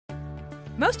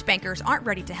Most bankers aren't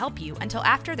ready to help you until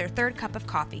after their third cup of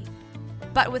coffee.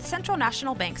 But with Central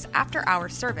National Bank's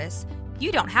after-hours service,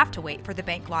 you don't have to wait for the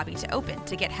bank lobby to open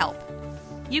to get help.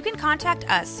 You can contact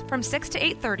us from 6 to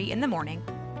 8:30 in the morning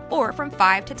or from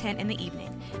 5 to 10 in the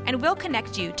evening, and we'll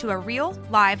connect you to a real,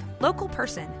 live, local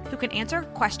person who can answer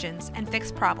questions and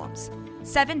fix problems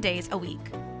 7 days a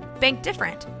week. Bank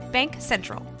different. Bank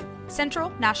Central. Central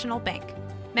National Bank.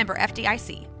 Member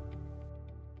FDIC.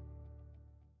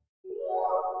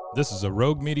 This is a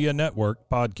Rogue Media Network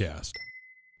podcast.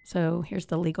 So here's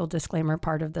the legal disclaimer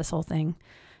part of this whole thing.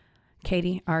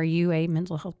 Katie, are you a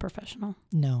mental health professional?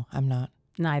 No, I'm not.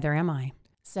 Neither am I.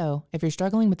 So if you're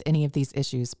struggling with any of these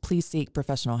issues, please seek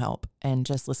professional help and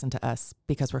just listen to us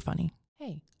because we're funny.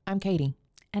 Hey, I'm Katie.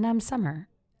 And I'm Summer.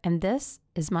 And this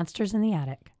is Monsters in the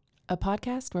Attic, A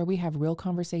podcast where we have real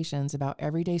conversations about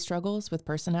everyday struggles with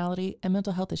personality and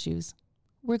mental health issues.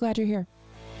 We're glad you're here.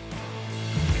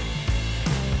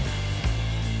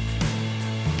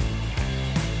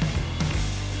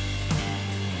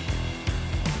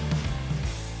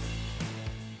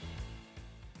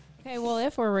 Okay, well,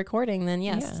 if we're recording, then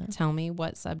yes, Yeah. tell me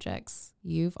what subjects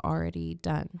you've already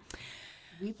done.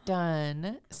 We've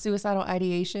done suicidal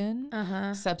ideation,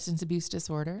 Uh-huh. substance abuse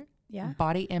disorder, Yeah.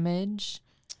 body image.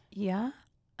 Yeah.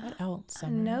 What else?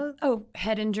 Summer? No. Oh,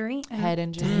 head injury. Head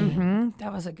injury. Mm-hmm.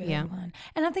 That was a good Yeah. one.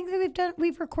 And I think that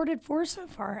we've recorded 4 so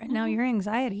far. And now your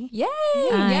anxiety. Yay!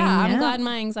 I Yeah, I'm know. glad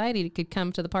my anxiety could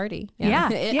come to the party. Yeah.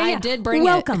 I did bring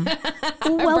Welcome. it.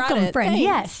 Welcome, it. friend.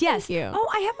 Thanks. Yes. Thank you. Oh,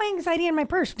 I have my anxiety in my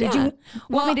purse. Did Yeah. you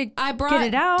want me to I brought, get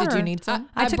it out? Did you or- need some?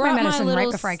 I took my brought medicine right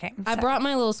little before I came. I so. brought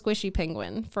my little squishy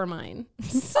penguin for mine.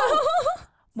 So,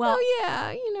 Well- so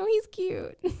yeah, he's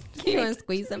cute. You want to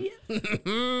squeeze him?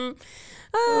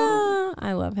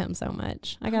 I love him so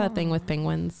much. I got a thing with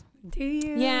penguins. Do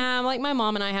you? Yeah, like my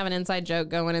mom and I have an inside joke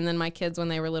going, and then my kids, when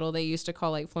they were little, they used to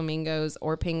call like flamingos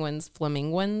or penguins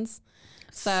flaminguins.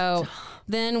 So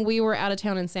then we were out of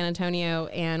town in San Antonio,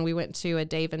 and we went to a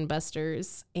Dave and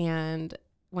Buster's, and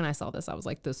when I saw this, I was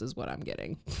like, this is what I'm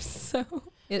getting. So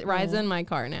it rides in my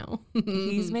car now.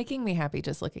 He's making me happy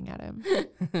just looking at him.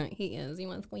 He is. You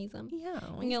want to squeeze him? Yeah.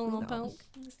 We get a little poke.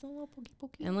 Just a little pokey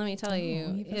pokey. And let me tell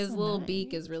you, he was his so little nice.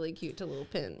 beak is really cute to little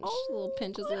pinch. Little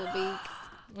pinch his little beak.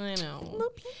 I know. Little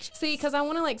peaches. See, because I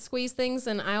want to like squeeze things,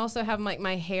 and I also have like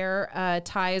my hair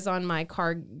ties on my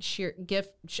car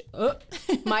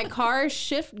my car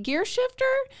gear shifter.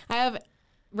 I have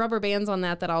rubber bands on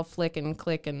that I'll flick and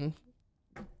click and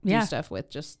do stuff with,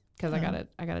 just because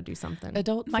I gotta do something.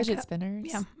 Adult My fidget cup. spinners.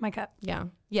 Yeah, my cup. Yeah.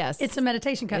 Yes. It's a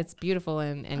meditation cup. It's beautiful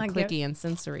and I get- clicky and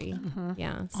sensory.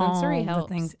 Yeah. All Sensory the helps.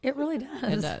 things. It really does.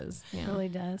 It does. It Yeah. really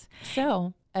does.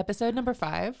 So, episode number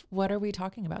 5. What are we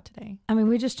talking about today? I mean,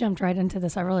 we just jumped right into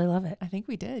this. I really love it. I think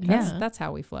we did. Yeah. That's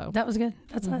how we flow. That was good.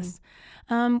 That's us.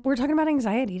 We're talking about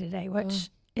anxiety today, which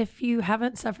if you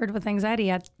haven't suffered with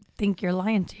anxiety, I think you're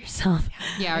lying to yourself.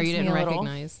 Yeah, or you Makes me didn't a little-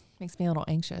 recognize. Makes me a little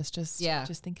anxious just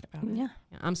thinking about it. Yeah.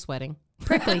 Yeah, I'm sweating.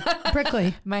 Prickly.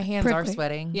 Prickly. My hands are Prickly.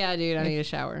 sweating. Yeah, dude, I need a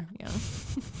shower. Yeah.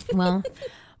 Well,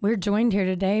 we're joined here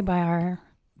today by our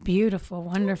beautiful,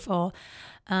 wonderful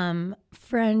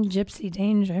friend, Gypsy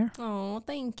Danger. Oh,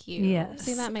 thank you. Yes,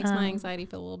 See, that makes my anxiety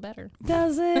feel a little better.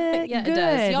 Does it? Yeah, Good. it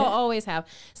does. Y'all always have.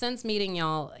 Since meeting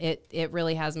y'all, it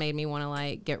really has made me want to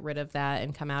like get rid of that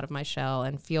and come out of my shell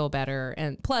and feel better.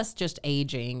 And plus just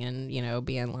aging and,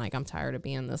 being like, I'm tired of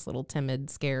being this little timid,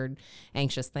 scared,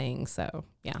 anxious thing. So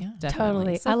yeah, definitely.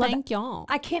 Totally. So I love thank y'all.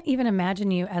 I can't even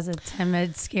imagine you as a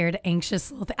timid, scared,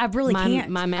 anxious little thing. I really can't.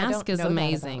 My mask is know that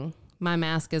amazing. My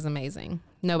mask is amazing.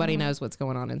 Nobody knows what's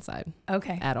going on inside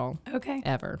Okay. at all, Okay.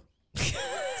 ever.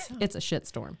 It's a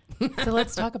shitstorm. So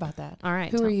let's talk about that. All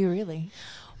right. Who are you really?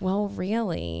 Well,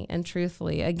 really and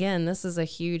truthfully, again, this is a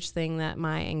huge thing that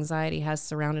my anxiety has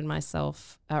surrounded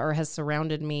myself or has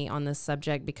surrounded me on this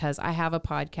subject, because I have a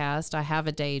podcast, I have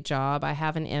a day job, I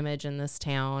have an image in this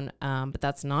town, but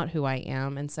that's not who I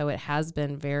am. And so it has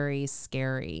been very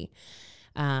scary.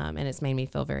 And it's made me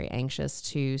feel very anxious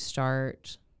to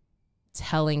start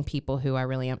telling people who I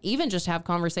really am, even just have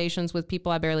conversations with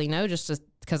people I barely know, just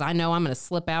because I know I'm going to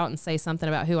slip out and say something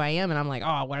about who I am. And I'm like,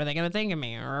 oh, what are they going to think of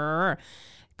me?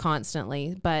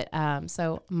 Constantly. But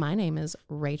so my name is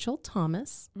Rachel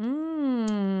Thomas.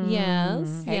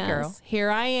 Yes. Hey, yes. girl. Here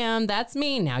I am. That's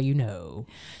me. Now you know.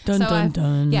 Dun, So dun, I've-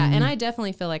 dun. Yeah, and I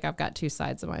definitely feel like I've got two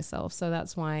sides of myself. So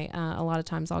that's why a lot of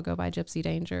times I'll go by Gypsy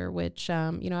Danger, which,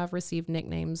 I've received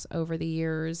nicknames over the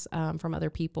years from other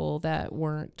people that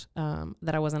weren't,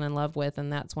 that I wasn't in love with.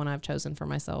 And that's one I've chosen for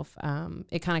myself.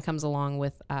 It kind of comes along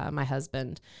with my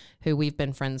husband, who we've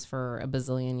been friends for a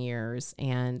bazillion years.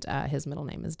 And his middle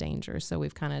name is is Danger. So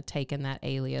we've kind of taken that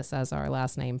alias as our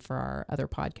last name for our other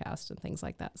podcast and things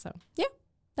like that. So yeah,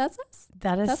 that's us.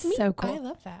 That's me. so cool. I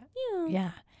love that. Yeah.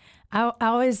 Yeah. I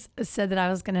always said that I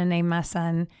was going to name my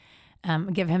son,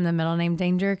 give him the middle name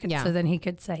Danger. Yeah. So then he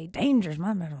could say, Danger's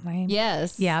my middle name.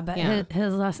 Yes. Yeah, but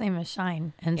his last name is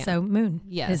Shine. And so Moon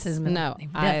is his middle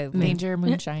name. Moon. Danger,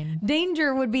 Moonshine.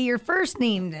 Danger would be your first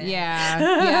name then.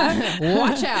 Yeah.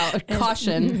 Watch out.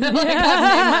 Caution. Like I've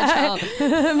named my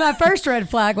child. My first red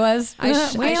flag was, I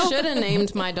should have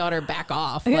named my daughter Back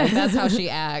Off. Like that's how she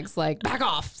acts. Like back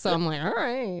off. So I'm like, all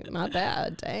right, not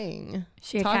bad. Dang.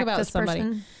 she a Talk about cactus somebody.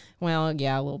 person? Well,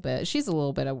 yeah, a little bit. She's a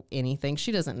little bit of anything.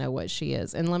 She doesn't know what she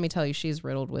is. And let me tell you, she's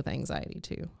riddled with anxiety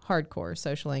too. Hardcore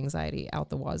social anxiety out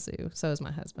the wazoo. So is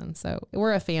my husband. So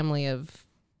we're a family of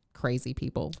crazy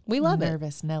people. We love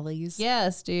Nervous Nellies.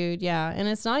 Yes, dude. Yeah. And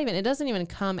it doesn't even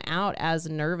come out as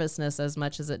nervousness as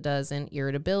much as it does in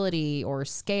irritability or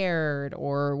scared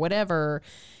or whatever.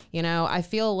 You know, I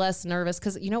feel less nervous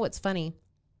because you know what's funny?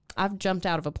 I've jumped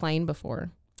out of a plane before.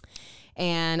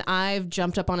 And I've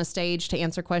jumped up on a stage to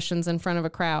answer questions in front of a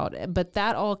crowd. But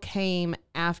that all came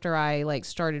after I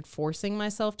started forcing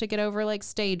myself to get over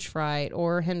stage fright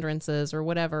or hindrances or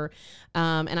whatever.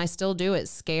 And I still do it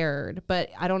scared. But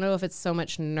I don't know if it's so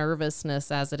much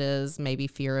nervousness as it is maybe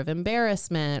fear of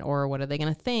embarrassment or what are they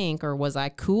going to think or was I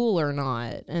cool or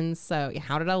not? And so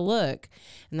how did I look?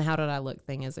 And the how did I look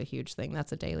thing is a huge thing.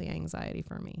 That's a daily anxiety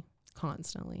for me.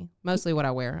 Constantly. Mostly what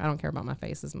I wear. I don't care about my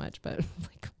face as much, but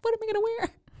what am I going to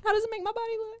wear? How does it make my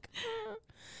body look?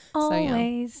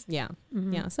 Always. So, yeah.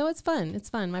 Yeah. So it's fun. It's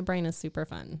fun. My brain is super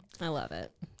fun. I love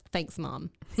it. Thanks,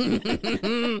 Mom.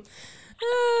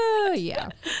 Yeah.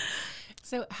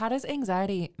 So how does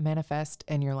anxiety manifest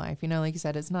in your life? You know, like you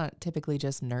said, it's not typically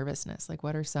just nervousness. Like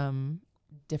what are some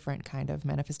different kind of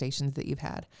manifestations that you've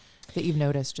had that you've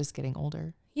noticed just getting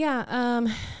older? Yeah.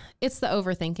 It's the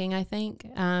overthinking, I think.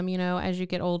 You know, as you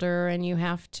get older and you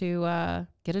have to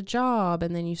get a job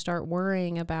and then you start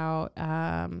worrying about,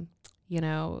 you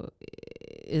know,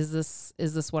 is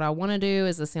this what I want to do?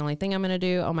 Is this the only thing I'm going to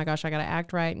do? Oh my gosh, I got to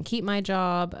act right and keep my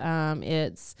job.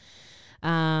 It's,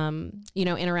 you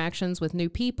know, interactions with new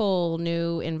people,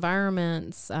 new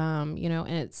environments, you know,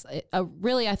 and it's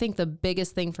really, I think the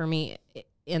biggest thing for me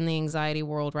in the anxiety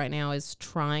world right now is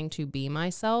trying to be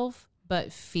myself,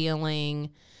 but feeling,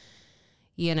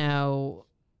 you know,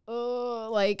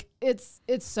 like it's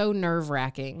so nerve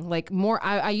wracking. Like more,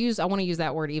 I want to use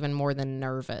that word even more than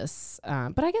nervous.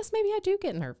 But I guess maybe I do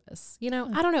get nervous, you know,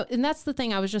 I don't know. And that's the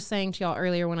thing I was just saying to y'all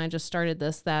earlier when I just started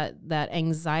this, that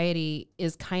anxiety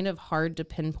is kind of hard to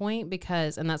pinpoint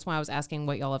because, and that's why I was asking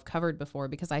what y'all have covered before,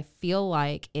 because I feel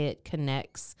like it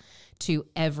connects to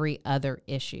every other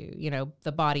issue, you know,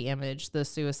 the body image, the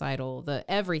suicidal, the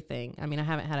everything. I mean, I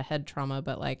haven't had a head trauma,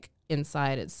 but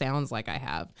inside it sounds like I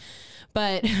have,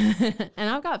 but, and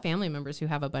I've got family members who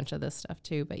have a bunch of this stuff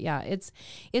too, but yeah, it's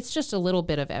just a little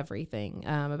bit of everything,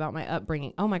 about my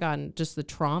upbringing. Oh my God. And just the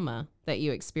trauma that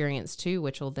you experience too,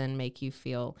 which will then make you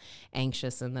feel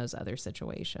anxious in those other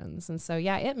situations. And so,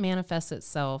 yeah, it manifests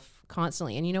itself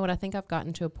constantly. And you know what? I think I've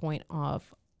gotten to a point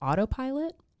of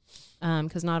autopilot.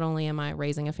 Because not only am I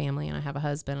raising a family and I have a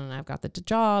husband and I've got the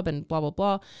job and blah, blah,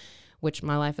 blah, which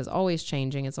my life is always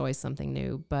changing. It's always something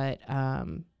new. But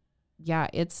yeah,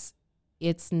 it's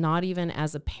not even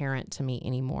as apparent to me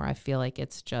anymore. I feel like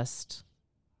it's just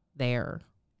there.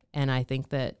 And I think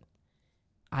that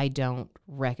I don't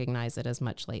recognize it as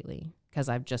much lately because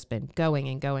I've just been going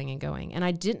and going and going. And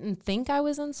I didn't think I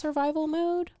was in survival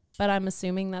mode, but I'm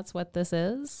assuming that's what this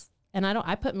is. And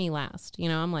I put me last, you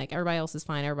know, I'm like, everybody else is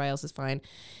fine. Everybody else is fine.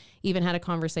 Even had a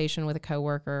conversation with a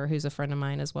coworker who's a friend of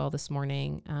mine as well this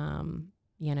morning,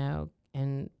 you know,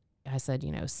 and I said,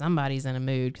 you know, somebody's in a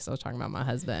mood because I was talking about my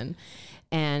husband,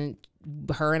 and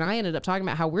her and I ended up talking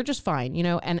about how we're just fine, you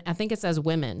know, and I think it's as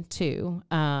women too,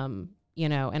 you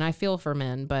know, and I feel for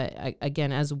men, but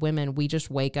again, as women, we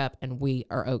just wake up and we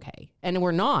are okay, and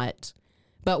we're not,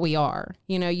 but we are,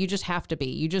 you know, you just have to be,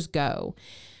 you just go.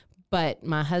 But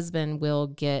my husband will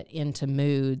get into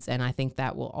moods, and I think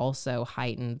that will also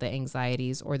heighten the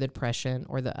anxieties or the depression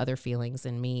or the other feelings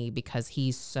in me because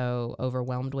he's so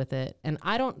overwhelmed with it. And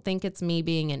I don't think it's me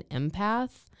being an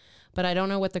empath, but I don't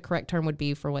know what the correct term would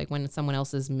be for when someone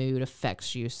else's mood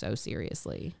affects you so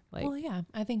seriously. Well, yeah,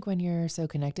 I think when you're so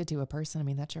connected to a person, I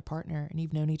mean, that's your partner and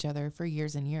you've known each other for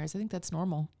years and years. I think that's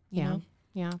normal. You know?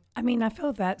 Yeah. I mean, I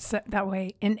feel that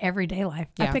way in everyday life.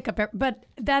 Yeah. I pick up, but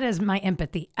that is my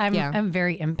empathy. I'm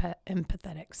very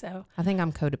empathetic. So I think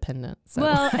I'm codependent. So.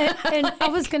 Well, and I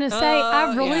was going to say,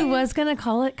 I really was going to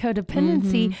call it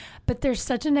codependency, but there's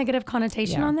such a negative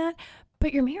connotation on that.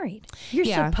 But you're married. You're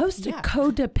Yeah. supposed to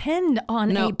codepend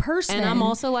on a person. And I'm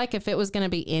also like, if it was going to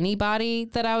be anybody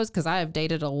that because I have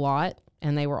dated a lot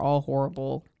and they were all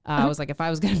horrible. I was like, if I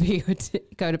was going to be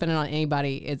codependent on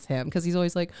anybody, it's him. Because he's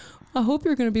always like, I hope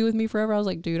you're going to be with me forever. I was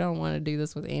like, dude, I don't want to do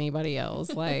this with anybody else.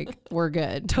 Like, we're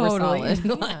good. Totally. We're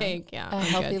solid. Like, A I'm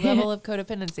healthy good. level of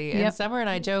codependency. Yep. And Summer and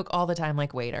I joke all the time,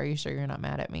 like, wait, are you sure you're not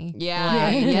mad at me? Yeah.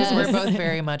 Like, Yes. we're both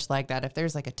very much like that. If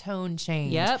there's like a tone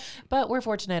change. Yep. But we're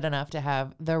fortunate enough to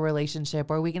have the relationship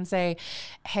where we can say,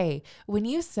 hey, when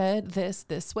you said this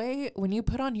way, when you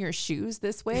put on your shoes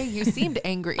this way, you seemed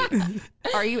angry.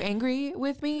 Are you angry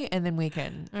with me? And then we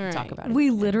can talk about it. we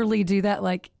literally do that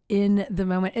like in the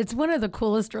moment. It's one of the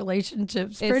coolest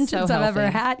relationships, It's friendships so I've ever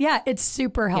healthy. had. Yeah, it's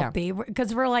super healthy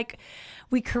because we're like,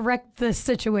 we correct the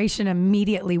situation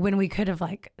immediately when we could have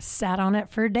like sat on it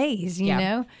for days, you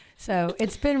know? So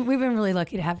we've been really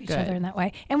lucky to have each other in that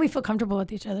way. And we feel comfortable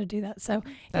with each other to do that. So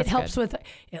it helps with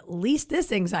at least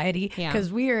this anxiety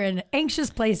because we are in anxious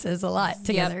places a lot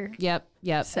together. Yep.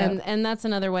 So- And that's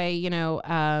another way, you know,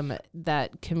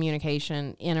 that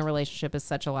communication in a relationship is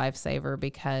such a lifesaver,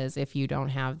 because if you don't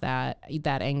have that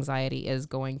anxiety is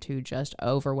going to just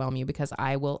overwhelm you, because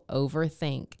I will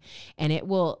overthink and it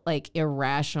will like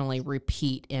irrationally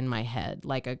repeat in my head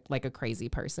like a crazy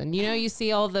person. You know, you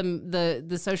see all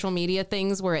the social media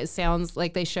things where it sounds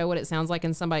like they show what it sounds like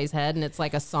in somebody's head, and it's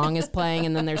like a song is playing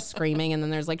and then they're screaming and then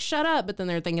there's like shut up, but then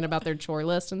they're thinking about their chore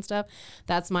list and stuff.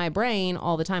 That's my brain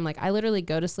all the time. Like I literally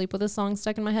go to sleep with a song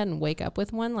stuck in my head and wake up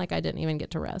with one like I didn't even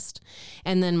get to rest.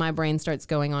 And then my brain starts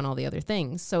going on all the other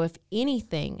things. So if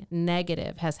anything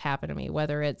negative has happened to me,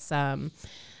 whether it's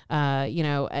you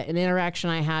know, an interaction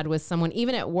I had with someone,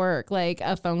 even at work, like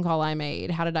a phone call I made.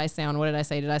 How did I sound? What did I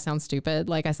say? Did I sound stupid?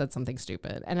 Like I said something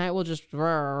stupid. And I will just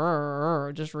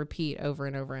repeat over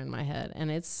and over in my head.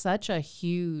 And it's such a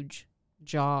huge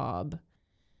job.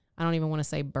 I don't even want to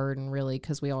say burden really,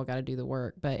 because we all got to do the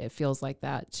work, but it feels like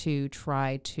that, to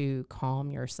try to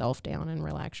calm yourself down and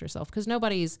relax yourself, because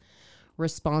nobody's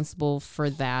responsible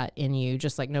for that in you,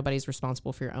 just like nobody's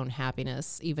responsible for your own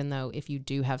happiness, even though if you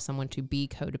do have someone to be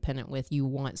codependent with, you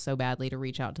want so badly to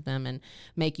reach out to them and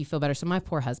make you feel better. So my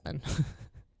poor husband,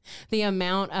 the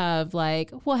amount of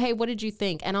like, well, hey, what did you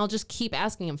think? And I'll just keep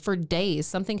asking him for days.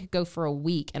 Something could go for a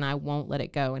week and I won't let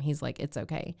it go. And he's like, it's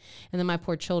okay. And then my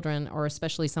poor children, or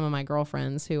especially some of my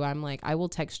girlfriends, who I'm like, I will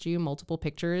text you multiple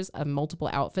pictures of multiple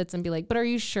outfits and be like, but are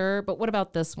you sure? But what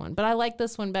about this one? But I like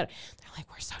this one better. They're like,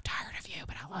 we're so tired of you,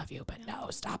 but I love you, but no,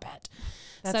 stop it.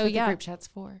 That's so what yeah, the group chat's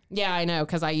for. yeah, I know,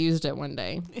 because I used it one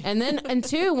day. And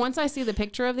two, once I see the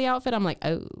picture of the outfit, I'm like,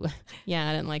 oh, yeah,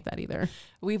 I didn't like that either.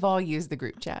 We've all used the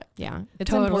group chat. Yeah,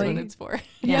 it's Totally. That's what important. it's for.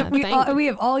 Yeah, we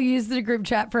have all used the group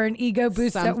chat for an ego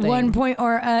boost Something. at one point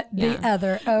or at the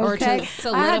other. Okay. Or to I had to-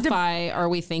 solidify, are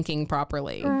we thinking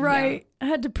properly? Right. I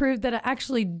had to prove that I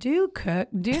actually do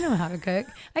know how to cook.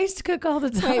 I used to cook all the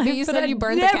time. Wait, but you said I you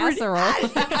burned the never- casserole.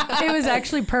 It was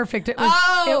actually perfect. It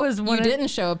was one you of, didn't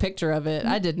show a picture of it.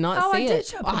 I did not Oh, I see did it.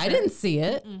 show a Oh, I picture. didn't see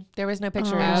it. There was no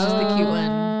picture. It was just the cute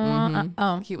one.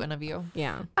 Oh. Cute one of you.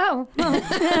 Yeah. Oh, well,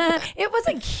 it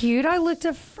wasn't cute. I looked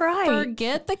a fright.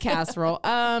 Forget the casserole.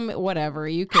 Whatever.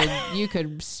 You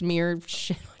could smear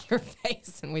shit on your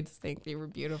face and we'd think you were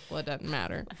beautiful. It doesn't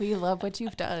matter. We love what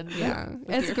you've done. Yeah. with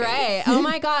It's your great. Oh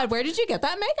my God. Where did you get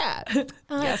that makeup?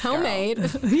 It's homemade.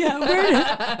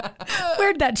 Yeah,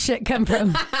 where'd that shit come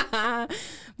from?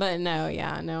 But no,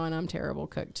 and I'm a terrible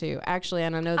cook too. Actually,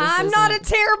 and I know this I'm isn't- not a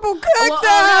terrible cook, Well, though.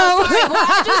 oh, no,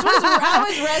 sorry. Well, I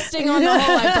was resting on the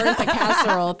whole I burnt the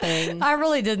casserole thing. I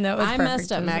really didn't know it was I perfect.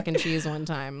 messed up mac and cheese one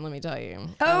time, let me tell you.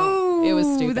 Oh, it was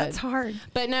stupid. That's hard.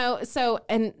 But no, so,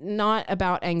 and not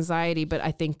about anxiety, but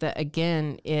I think that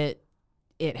again, it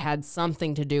had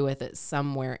something to do with it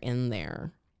somewhere in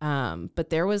there. But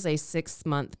there was a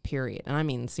 6-month period, and I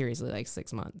mean seriously, like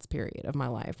 6 months period of my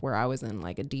life where I was in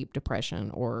like a deep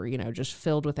depression, or, you know, just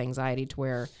filled with anxiety, to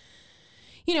where,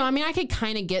 you know, I mean, I could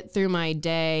kind of get through my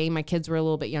day. My kids were a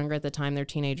little bit younger at the time. They're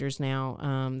teenagers now.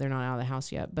 They're not out of the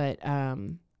house yet, but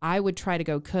I would try to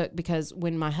go cook, because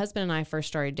when my husband and I first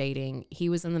started dating, he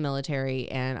was in the military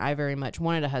and I very much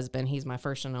wanted a husband. He's my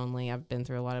first and only. I've been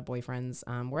through a lot of boyfriends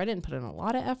where I didn't put in a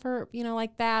lot of effort, you know,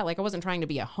 like that. Like I wasn't trying to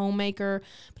be a homemaker,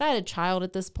 but I had a child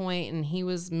at this point and he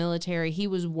was military. He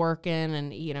was working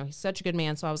and, you know, he's such a good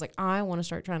man. So I was like, I want to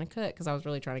start trying to cook, because I was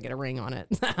really trying to get a ring on it.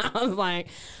 I was like,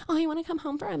 oh, you want to come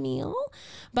home for a meal?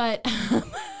 But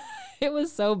It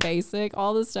was so basic.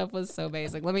 All the stuff was so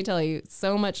basic. Let me tell you,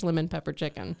 so much lemon pepper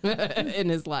chicken in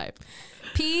his life.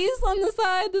 Peas on the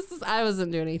side. I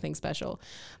wasn't doing anything special.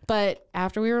 But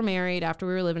after we were married, after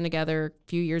we were living together, a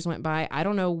few years went by. I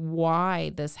don't know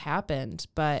why this happened,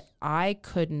 but I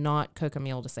could not cook a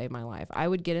meal to save my life. I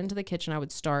would get into the kitchen, I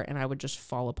would start, and I would just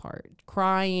fall apart,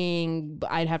 crying.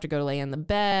 I'd have to go to lay in the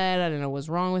bed. I didn't know what was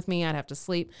wrong with me. I'd have to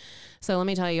sleep. So let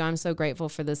me tell you, I'm so grateful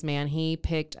for this man. He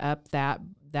picked up that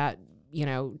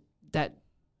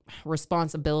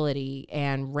responsibility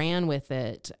and ran with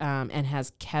it, and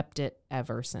has kept it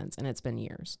ever since. And it's been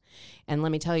years. And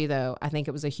let me tell you though, I think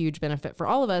it was a huge benefit for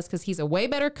all of us because he's a way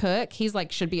better cook. He's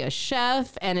like, should be a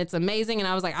chef, and it's amazing. And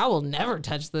I was like, I will never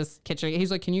touch this kitchen. He's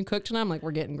like, can you cook tonight? I'm like,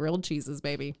 we're getting grilled cheeses,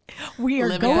 baby. We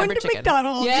are going to chicken.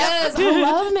 McDonald's. Yes. I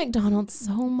love McDonald's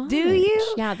so much. Do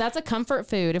you? Yeah. That's a comfort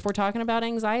food. If we're talking about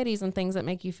anxieties and things that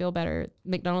make you feel better,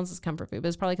 McDonald's is comfort food. But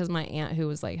it's probably because my aunt, who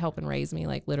was like helping raise me,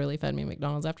 like literally fed me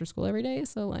McDonald's after school every day.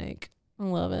 So like, I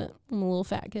love it. I'm a little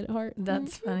fat kid at heart.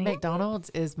 That's funny.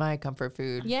 McDonald's is my comfort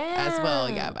food Yeah. as well.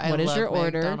 Yeah. I What is love your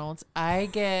order? McDonald's. I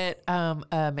get a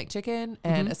McChicken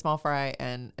and a small fry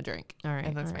and a drink. All right,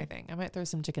 And that's all my right. thing. I might throw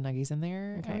some chicken nuggets in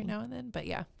there Okay. every now and then. But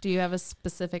yeah. Do you have a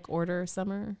specific order,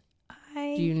 Summer?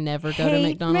 I Do you never go to hate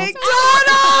McDonald's?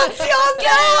 McDonald's. Y'all know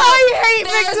I hate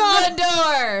There's McDonald's. the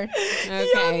door. Okay,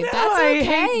 Y'all know that's I okay.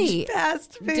 hate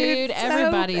fast food Dude, so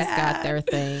everybody's got bad. their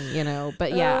thing, you know.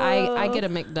 But yeah, I get a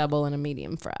McDouble and a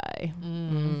medium fry.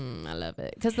 I love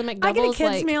it because the McDouble I get a is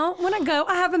kids like. meal when I go.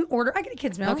 I have an order. I get a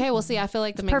kids meal. Okay, well, see, I feel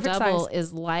like the perfect McDouble size.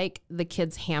 is like the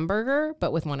kid's hamburger,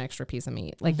 but with one extra piece of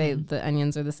meat. Like the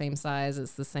onions are the same size.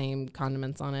 It's the same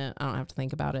condiments on it. I don't have to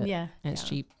think about it. Yeah. And it's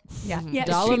cheap. Yeah, yeah. it's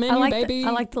Dollar cheap. menu, I like baby.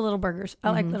 I like the little burgers.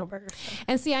 I like little burgers.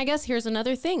 And see, I guess here's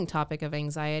another thing, topic of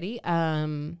anxiety.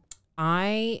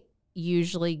 I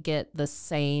usually get the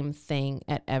same thing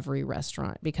at every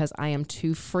restaurant because I am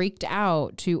too freaked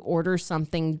out to order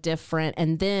something different.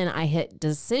 And then I hit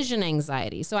decision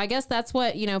anxiety. So I guess that's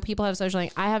what, people have social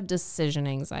anxiety. I have decision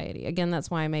anxiety. Again, that's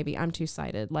why maybe I'm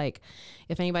two-sided. Like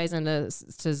if anybody's into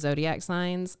to zodiac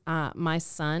signs, my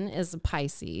sun is a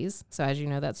Pisces. So as you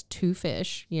know, that's two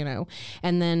fish,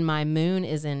 and then my moon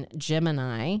is in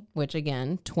Gemini, which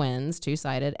again, twins,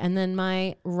 two-sided. And then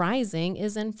my rising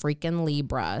is in freaking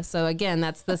Libra. So again,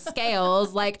 that's the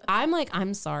scales.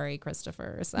 I'm sorry,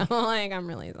 Christopher. So I'm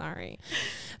really sorry.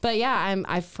 But yeah,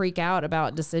 I freak out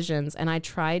about decisions. And I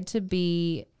tried to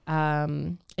be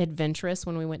adventurous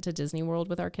when we went to Disney World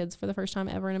with our kids for the first time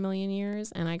ever in a million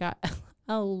years. And I got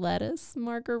a lettuce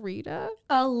margarita.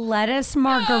 A lettuce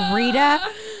margarita.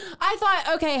 I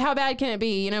thought, okay, how bad can it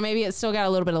be? Maybe it's still got a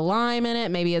little bit of lime in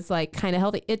it. Maybe it's like kind of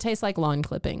healthy. It tastes like lawn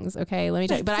clippings. Okay, let me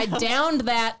tell you. But I downed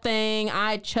that thing.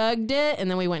 I chugged it, and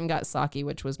then we went and got sake,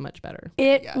 which was much better.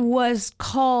 It was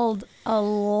called a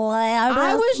lettuce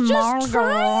I was just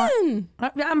margarita. trying.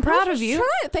 I'm proud of you.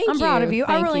 Thank you. I'm proud of you. I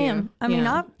Thank really you. am. I mean,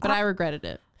 Yeah. But I regretted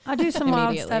it. I do some wild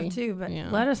immediately. stuff too, but Yeah.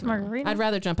 lettuce margarita. I'd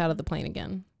rather jump out of the plane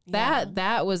again.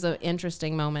 That was an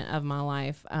interesting moment of my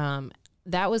life.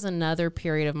 That was another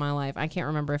period of my life. I can't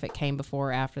remember if it came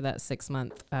before or after that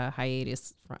 6-month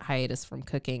hiatus from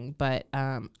cooking, but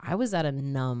I was at a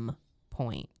numb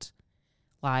point.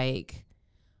 Like,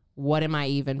 what am I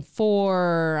even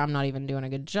for? I'm not even doing a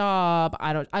good job.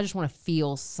 I just want to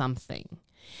feel something.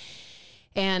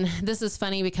 And this is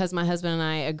funny because my husband and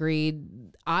I agreed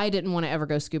I didn't want to ever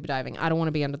go scuba diving. I don't want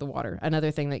to be under the water.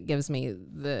 Another thing that gives me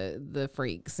the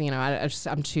freaks.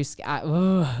 I'm too scared.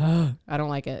 I don't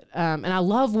like it. And I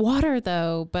love water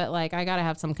though, but like I got to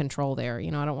have some control there. I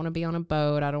don't want to be on a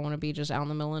boat. I don't want to be just out in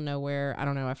the middle of nowhere. I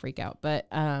don't know. I freak out. But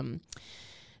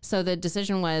so the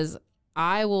decision was,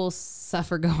 I will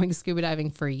suffer going scuba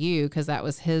diving for you because that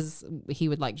was he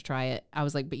would like to try it. I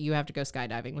was like, but you have to go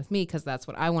skydiving with me because that's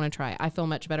what I want to try. I feel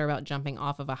much better about jumping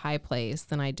off of a high place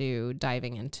than I do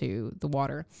diving into the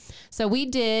water. So he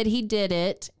did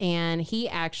it, and he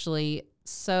actually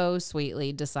so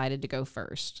sweetly decided to go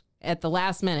first. At the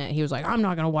last minute, he was like, I'm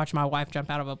not going to watch my wife jump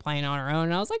out of a plane on her own.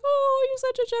 And I was like, oh, you're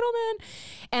such a gentleman.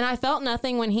 And I felt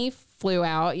nothing when he flew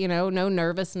out, no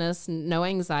nervousness, no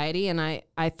anxiety. And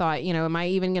I thought, am I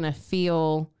even going to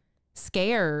feel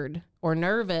scared or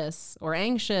nervous or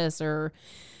anxious or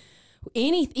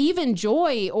even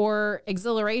joy or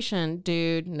exhilaration?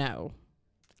 Dude, no.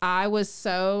 I was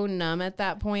so numb at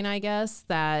that point, I guess,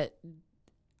 that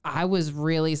I was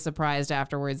really surprised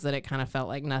afterwards that it kind of felt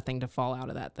like nothing to fall out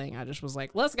of that thing. I just was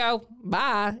like, let's go.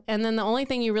 Bye. And then the only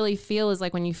thing you really feel is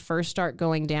like when you first start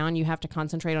going down, you have to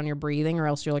concentrate on your breathing or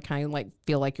else you'll kind of like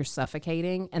feel like you're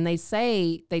suffocating. And they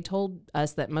told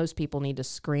us that most people need to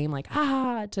scream like,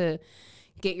 to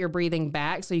get your breathing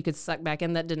back so you could suck back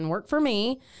in. That didn't work for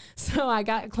me. So I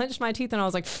clenched my teeth and I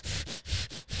was like,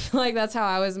 like that's how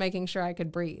I was making sure I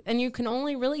could breathe. And you can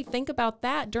only really think about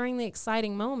that during the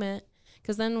exciting moment,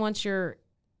 because then once you're,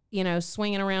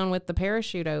 swinging around with the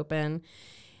parachute open,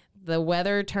 the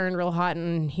weather turned real hot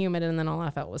and humid, and then all I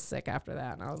felt was sick after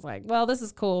that. And I was like, well, this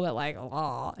is cool, but like,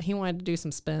 he wanted to do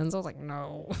some spins. I was like,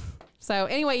 no. So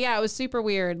anyway, yeah, it was super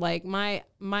weird. Like my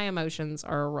emotions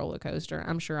are a roller coaster.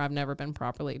 I'm sure I've never been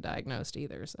properly diagnosed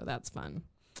either, so that's fun.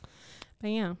 But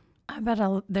yeah. I bet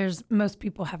most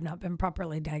people have not been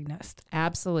properly diagnosed.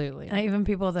 Absolutely. And even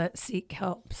people that seek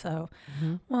help. So,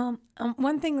 well,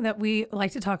 one thing that we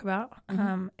like to talk about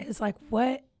is like,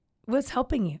 what's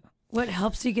helping you? What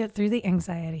helps you get through the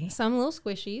anxiety? Some little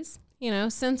squishies,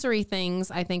 sensory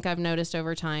things. I think I've noticed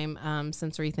over time,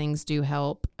 sensory things do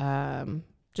help,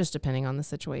 just depending on the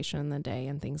situation and the day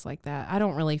and things like that. I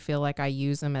don't really feel like I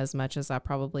use them as much as I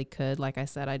probably could. Like I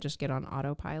said, I just get on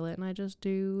autopilot and I just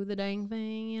do the dang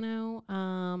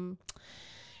thing,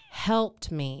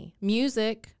 helped me.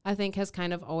 Music, I think, has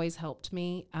kind of always helped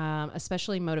me,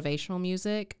 especially motivational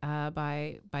music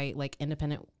by like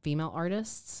independent female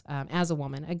artists. As a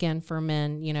woman, again, for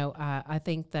men, I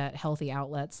think that healthy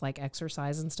outlets like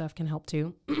exercise and stuff can help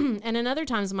too. And in other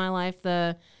times in my life,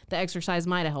 the exercise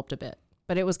might have helped a bit,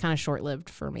 but it was kind of short-lived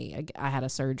for me. I had a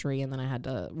surgery and then I had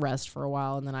to rest for a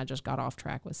while and then I just got off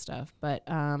track with stuff. But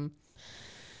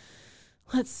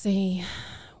let's see.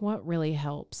 What really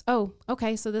helps? Oh,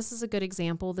 okay. So this is a good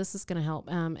example. This is going to help.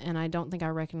 And I don't think I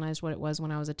recognized what it was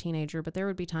when I was a teenager, but there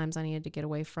would be times I needed to get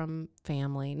away from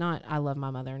family. I love my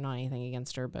mother, not anything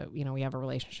against her, but we have a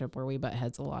relationship where we butt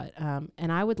heads a lot.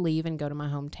 And I would leave and go to my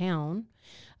hometown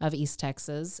of East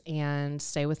Texas and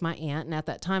stay with my aunt. And at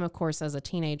that time, of course, as a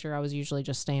teenager, I was usually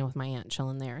just staying with my aunt,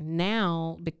 chilling there.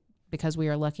 Now, because we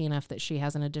are lucky enough that she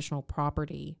has an additional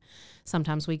property,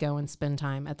 sometimes we go and spend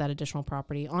time at that additional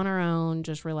property on our own,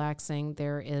 just relaxing.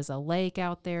 There is a lake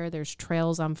out there. There's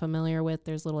trails I'm familiar with.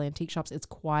 There's little antique shops. It's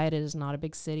quiet. It is not a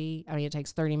big city. I mean, it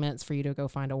takes 30 minutes for you to go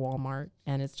find a Walmart,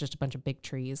 and it's just a bunch of big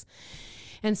trees.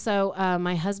 And so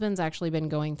my husband's actually been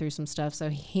going through some stuff, so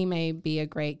he may be a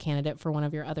great candidate for one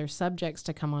of your other subjects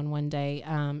to come on one day.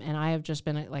 And I have just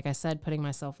been, like I said, putting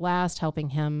myself last, helping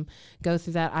him go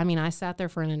through that. I mean, I sat there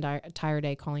for an entire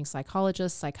day calling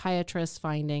psychologists, psychiatrists,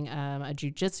 finding a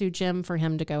jiu-jitsu gym for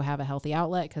him to go have a healthy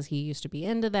outlet because he used to be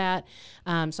into that.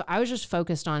 So I was just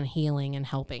focused on healing and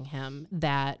helping him.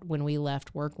 That when we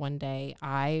left work one day,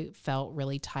 I felt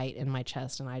really tight in my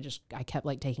chest, and I kept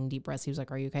like taking deep breaths. He was like,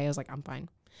 "Are you okay?" I was like, "I'm fine."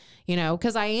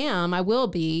 Because I will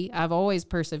be. I've always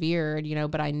persevered,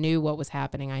 but I knew what was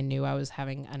happening. I knew I was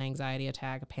having an anxiety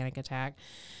attack, a panic attack.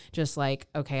 Just like,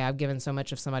 okay, I've given so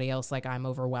much of somebody else, like I'm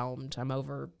overwhelmed. I'm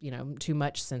over, too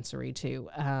much sensory too.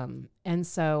 And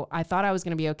so I thought I was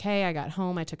going to be okay. I got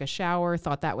home, I took a shower,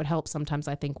 thought that would help. Sometimes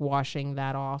I think washing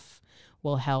that off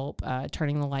will help.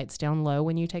 Turning the lights down low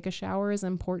when you take a shower is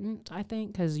important, I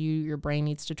think, because your brain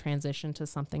needs to transition to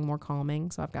something more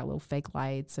calming. So I've got little fake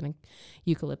lights and a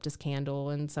eucalyptus candle.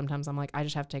 And sometimes I'm like, I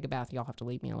just have to take a bath. Y'all have to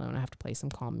leave me alone. I have to play some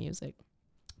calm music.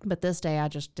 But this day I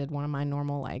just did one of my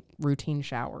normal like routine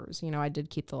showers. I did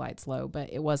keep the lights low,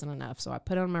 but it wasn't enough. So I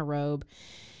put on my robe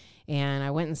and I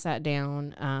went and sat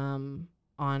down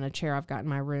on a chair I've got in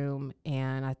my room.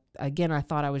 And I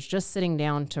thought I was just sitting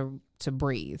down to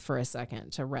breathe for a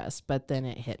second, to rest. But then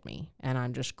it hit me and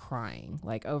I'm just crying,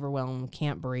 like overwhelmed,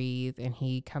 can't breathe. And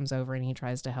he comes over and he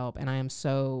tries to help. And I am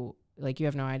so, like, you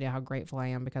have no idea how grateful I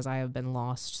am, because I have been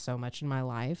lost so much in my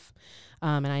life.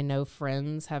 And I know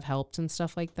friends have helped and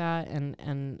stuff like that.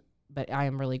 But I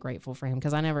am really grateful for him,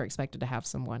 because I never expected to have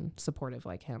someone supportive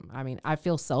like him. I mean, I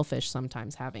feel selfish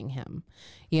sometimes having him,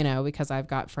 because I've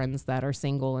got friends that are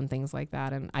single and things like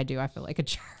that. And I feel like a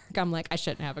jerk. I'm like, I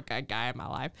shouldn't have a good guy in my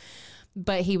life.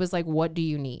 But he was like, what do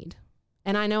you need?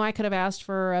 And I know I could have asked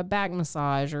for a back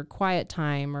massage or quiet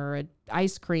time or an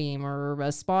ice cream or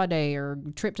a spa day or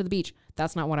trip to the beach.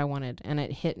 That's not what I wanted. And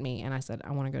it hit me. And I said,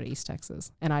 I want to go to East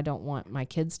Texas. And I don't want my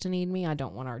kids to need me. I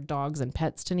don't want our dogs and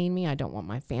pets to need me. I don't want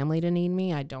my family to need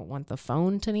me. I don't want the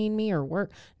phone to need me or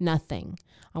work. Nothing.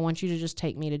 I want you to just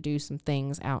take me to do some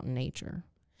things out in nature.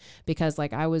 Because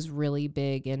like I was really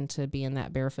big into being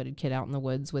that barefooted kid out in the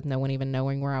woods with no one even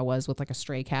knowing where I was, with like a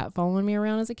stray cat following me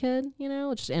around as a kid,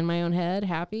 just in my own head,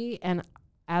 happy. And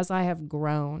as I have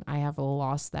grown, I have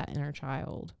lost that inner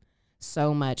child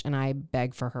so much. And I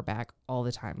beg for her back all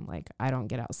the time. Like, I don't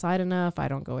get outside enough. I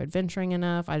don't go adventuring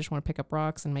enough. I just want to pick up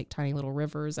rocks and make tiny little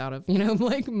rivers out of,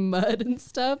 like mud and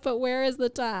stuff. But where is the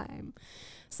time?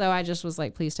 So I just was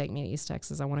like, please take me to East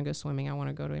Texas. I want to go swimming. I want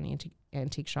to go to an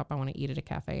antique shop. I want to eat at a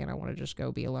cafe, and I want to just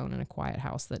go be alone in a quiet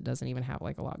house that doesn't even have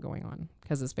like a lot going on,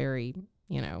 because it's very,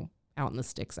 out in the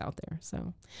sticks out there.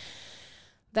 So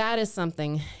that is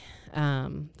something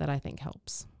that I think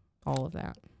helps all of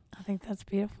that. I think that's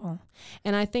beautiful.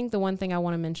 And I think the one thing I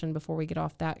want to mention before we get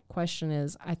off that question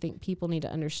is, I think people need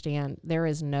to understand there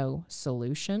is no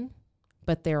solution,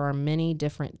 but there are many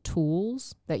different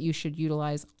tools that you should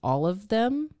utilize, all of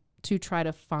them, to try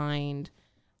to find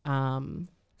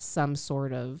some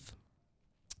sort of,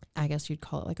 I guess you'd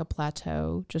call it like a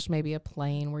plateau, just maybe a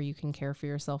plane where you can care for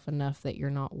yourself enough that you're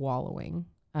not wallowing.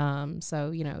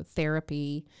 So,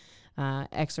 therapy,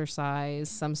 exercise,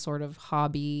 some sort of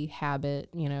hobby, habit,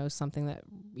 something that,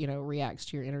 reacts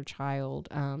to your inner child.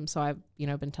 So I've,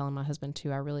 been telling my husband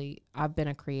too, I've been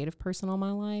a creative person all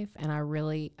my life, and I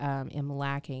really am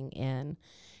lacking in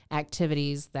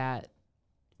activities that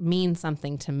mean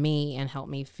something to me and help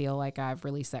me feel like I've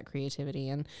released that creativity.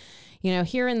 And,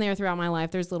 here and there throughout my life,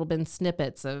 there's been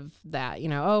snippets of that,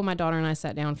 my daughter and I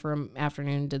sat down for an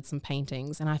afternoon and did some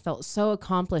paintings, and I felt so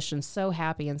accomplished and so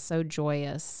happy and so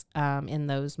joyous in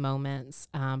those moments.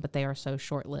 But they are so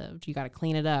short-lived. You got to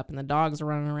clean it up, and the dogs are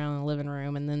running around in the living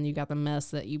room, and then you got the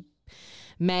mess that you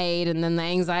made, and then the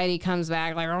anxiety comes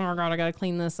back like, oh my God, I got to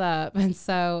clean this up. And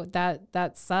so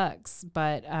that sucks,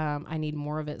 but I need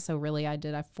more of it. So really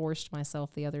I forced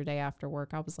myself the other day after work.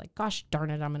 I was like, gosh darn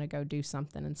it, I'm going to go do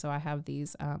something. And so I have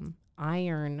these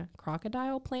iron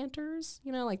crocodile planters,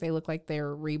 like they look like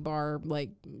they're rebar, like,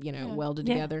 welded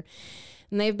together.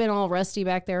 And they've been all rusty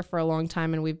back there for a long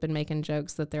time, and we've been making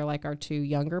jokes that they're like our two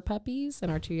younger puppies, and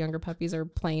our two younger puppies are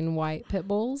plain white pit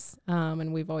bulls.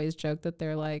 And we've always joked that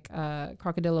they're like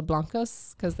crocodilo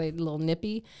blancos because they're a little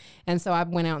nippy. And so I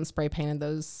went out and spray painted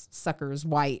those suckers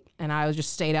white, and I was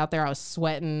just stayed out there. I was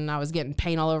sweating. I was getting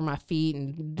paint all over my feet,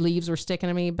 and leaves were sticking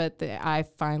to me. But I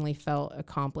finally felt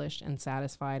accomplished and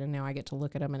satisfied, and now I get to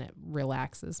look at them, and it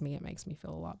relaxes me. It makes me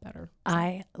feel a lot better. So.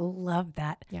 I love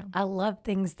that. Yeah. I love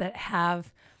things that have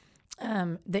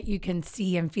that you can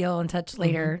see and feel and touch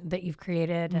later that you've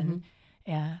created. And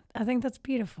yeah, I think that's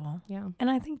beautiful. Yeah. And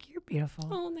I think you're beautiful.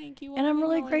 Oh, thank you. And I'm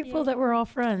really grateful that we're all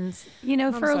friends. I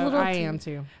am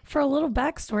too. For a little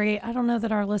backstory, I don't know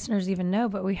that our listeners even know,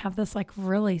 but we have this like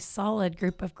really solid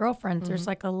group of girlfriends. There's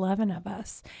like 11 of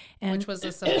us. And which was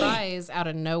a surprise out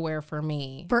of nowhere for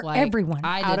me. For everyone.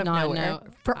 I did not know.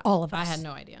 For all of us. I had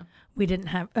no idea. We didn't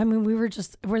have, we're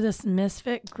this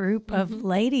misfit group of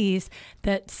ladies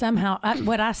that somehow,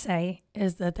 what I say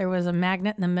is that there was a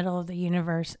magnet in the middle of the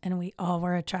universe and we all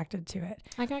were attracted to it.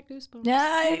 I got goosebumps. Yeah,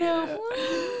 I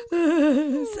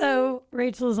know. So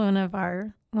Rachel's one of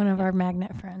our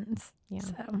magnet friends. Yeah.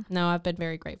 So. No, I've been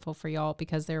very grateful for y'all,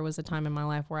 because there was a time in my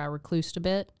life where I reclused a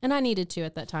bit, and I needed to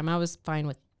at that time. I was fine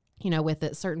with with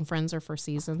it. Certain friends are for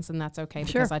seasons, and that's okay,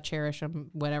 because I cherish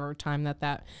them whatever time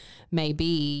that may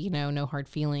be, no hard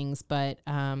feelings. But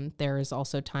there is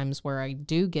also times where I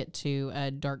do get to a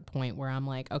dark point where I'm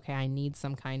like, okay, I need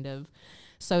some kind of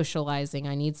socializing.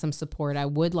 I need some support. I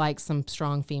would like some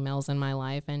strong females in my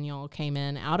life, and y'all came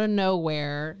in out of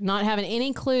nowhere, not having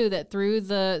any clue that through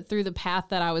the path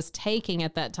that I was taking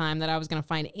at that time that I was going to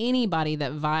find anybody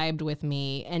that vibed with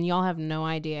me. And y'all have no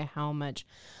idea how much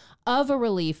of a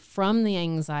relief from the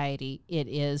anxiety it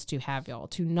is to have y'all,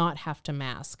 to not have to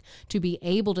mask, to be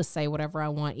able to say whatever I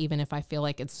want, even if I feel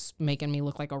like it's making me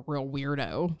look like a real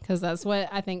weirdo. Because that's what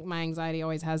I think my anxiety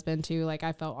always has been too. Like,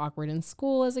 I felt awkward in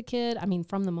school as a kid. I mean,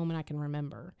 from the moment I can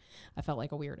remember, I felt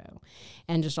like a weirdo.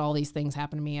 And just all these things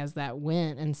happened to me as that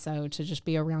went. And so to just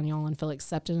be around y'all and feel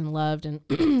accepted and loved, and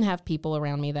have people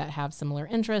around me that have similar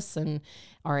interests and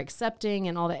are accepting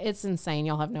and all that, it's insane.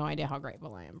 Y'all have no idea how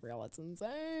grateful I am for y'all. It's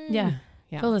insane. Yeah.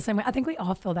 Feel the same way. I think we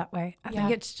all feel that way. I think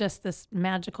it's just this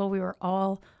magical. We were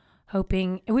all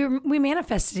hoping, and we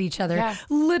manifested each other. Yeah.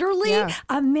 Literally,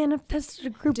 I manifested a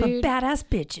group of badass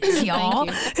bitches, y'all.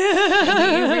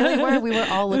 You really were. We were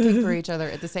all looking for each other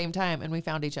at the same time, and we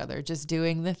found each other just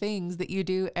doing the things that you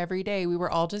do every day. We were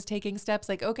all just taking steps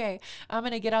like, okay, I'm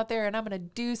going to get out there and I'm going to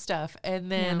do stuff. And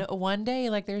then one day,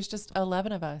 like, there's just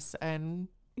 11 of us, and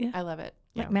I love it.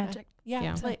 Like magic.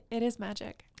 It's like, it is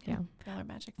magic. Yeah. Y'all are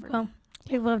magic for me.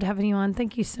 We loved having you on.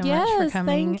 Thank you so much for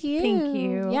coming. Thank you. Thank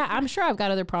you. Yeah, I'm sure I've got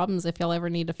other problems if y'all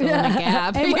ever need to fill in a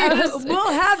gap.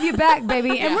 We'll have you back,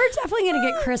 baby. And we're definitely going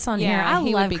to get Chris on here. I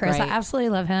love Chris. I absolutely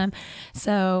love him.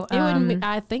 So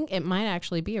I think it might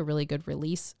actually be a really good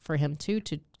release for him too,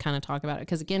 to kind of talk about it.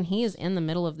 Because again, he is in the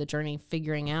middle of the journey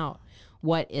figuring out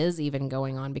what is even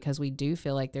going on, because we do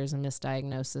feel like there's a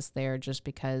misdiagnosis there, just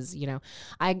because,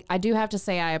 I do have to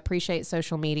say I appreciate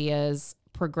social media's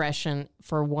progression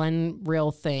for one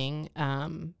real thing,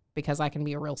 because I can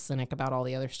be a real cynic about all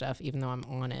the other stuff, even though I'm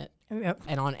on it. Yep.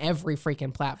 And on every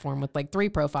freaking platform with like 3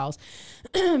 profiles.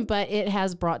 But it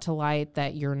has brought to light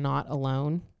that you're not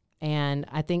alone. And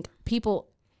I think people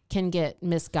can get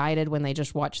misguided when they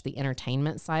just watch the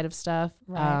entertainment side of stuff,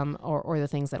 Right. or the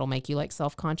things that'll make you like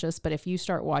self-conscious. But if you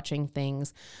start watching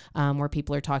things where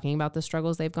people are talking about the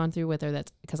struggles they've gone through, whether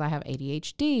that's because I have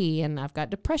ADHD and I've got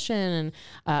depression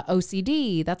and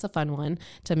OCD, that's a fun one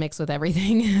to mix with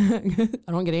everything.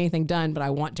 I don't get anything done, but I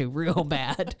want to real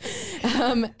bad.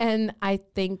 And I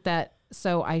think that,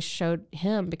 so I showed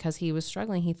him because he was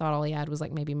struggling. He thought all he had was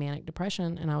like maybe manic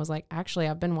depression. And I was like, actually,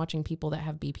 I've been watching people that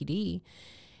have BPD.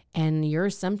 And your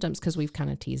symptoms, because we've kind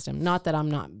of teased him. Not that I'm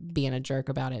not being a jerk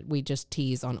about it. We just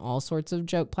tease on all sorts of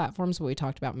joke platforms. But we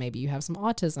talked about maybe you have some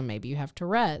autism, maybe you have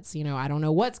Tourette's. You know, I don't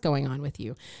know what's going on with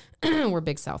you. We're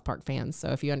big South Park fans,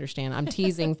 so if you understand, I'm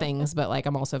teasing things, but like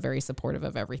I'm also very supportive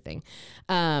of everything.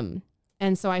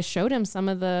 And so I showed him some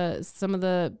of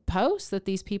the posts that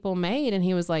these people made, and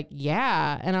he was like,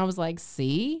 yeah. And I was like,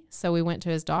 see? So we went to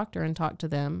his doctor and talked to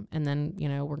them. And then, you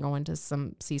know, we're going to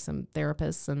see some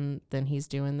therapists, and then he's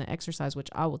doing the exercise, which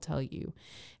I will tell you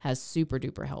has super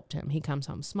duper helped him. He comes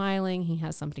home smiling. He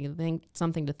has something to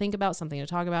think about, something to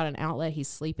talk about, an outlet. He's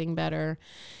sleeping better.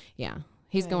 Yeah.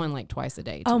 He's going like twice a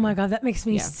day. Too. Oh my God, that makes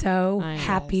me so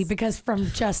happy Yes. because from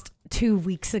just 2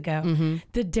 weeks ago,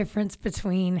 the difference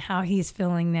between how he's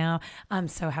feeling now, I'm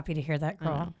so happy to hear that,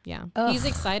 girl. Yeah. Ugh. He's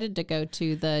excited to go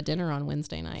to the dinner on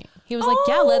Wednesday night. He was like,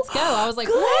 yeah, let's go. I was like,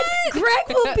 what? Greg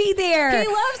will be there. He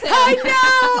loves him. I know.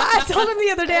 I told him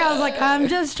the other day, I was like, I'm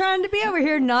just trying to be over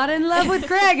here, not in love with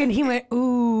Greg. And he went,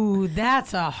 ooh,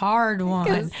 that's a hard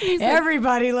one.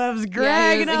 Everybody loves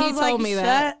Greg. Yeah, and I he was told like, me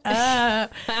shut that.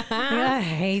 up. I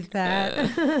hate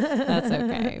that. That's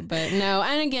okay. But no,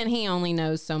 and again, he only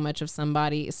knows so much of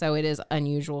somebody, so it is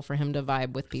unusual for him to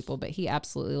vibe with people, but he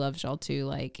absolutely loves y'all too.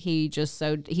 Like he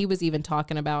was even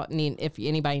talking about if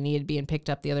anybody needed being picked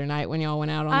up the other night when y'all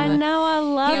went out on I know. I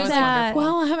love that.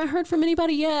 Well, I haven't heard from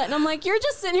anybody yet. And I'm like, you're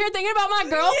just sitting here thinking about my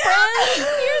girlfriend.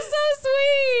 You're so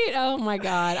sweet. Oh my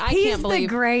God. He's can't believe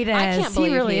the greatest. I can't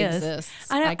believe he really he is. exists.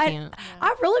 I can't.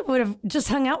 I really would have just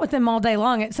hung out with him all day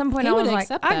long. At some point, He I was would like,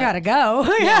 accept I that. gotta go.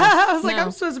 I was like, No.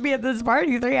 I'm supposed to be at this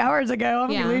party 3 hours ago.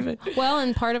 I'm leaving. Well,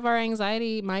 and part of our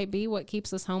anxiety might be what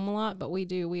keeps us home a lot, but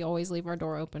we always leave our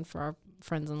door open for our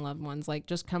friends and loved ones. Like,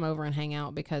 just come over and hang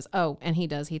out because, and he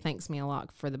thanks me a lot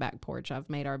for the back porch. I've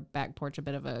made our back porch a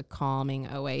bit of a calming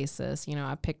oasis. You know,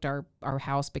 I picked our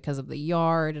house because of the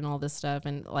yard and all this stuff.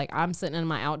 And like, I'm sitting in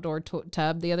my outdoor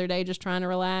tub the other day, just trying to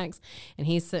relax. And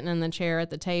he's sitting in the chair at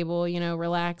the table, you know,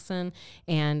 relaxing.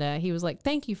 And he was like,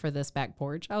 thank you for this back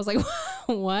porch. I was like,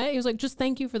 what? He was like, just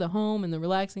thank you for the home and the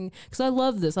relaxing. Cause I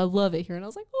love this. I love it here. And I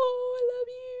was like, oh, I love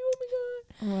you. Oh my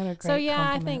God. What a great So yeah,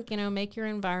 compliment. I think, you know, make your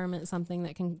environment something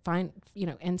that can find, you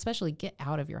know, and especially get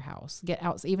out of your house, get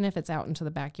out, even if it's out into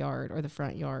the backyard or the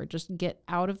front yard, just get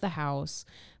out of the house,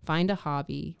 find a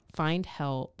hobby, find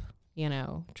help, you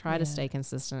know, try to stay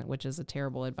consistent, which is a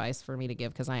terrible advice for me to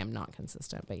give because I am not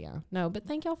consistent, but but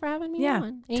thank y'all for having me on.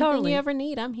 Anything totally. you ever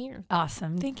need, I'm here.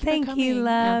 Awesome. Thank you for coming.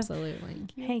 love. Absolutely.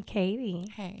 Hey, Katie.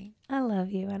 Hey, I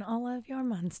love you and all of your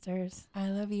monsters. I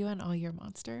love you and all your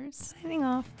monsters. Signing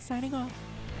off. Signing off.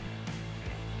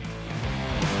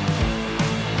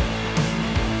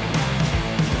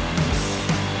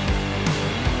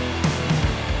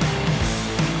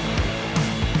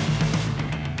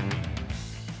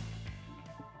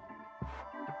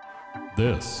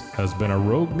 This has been a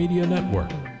Rogue Media Network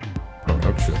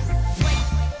production.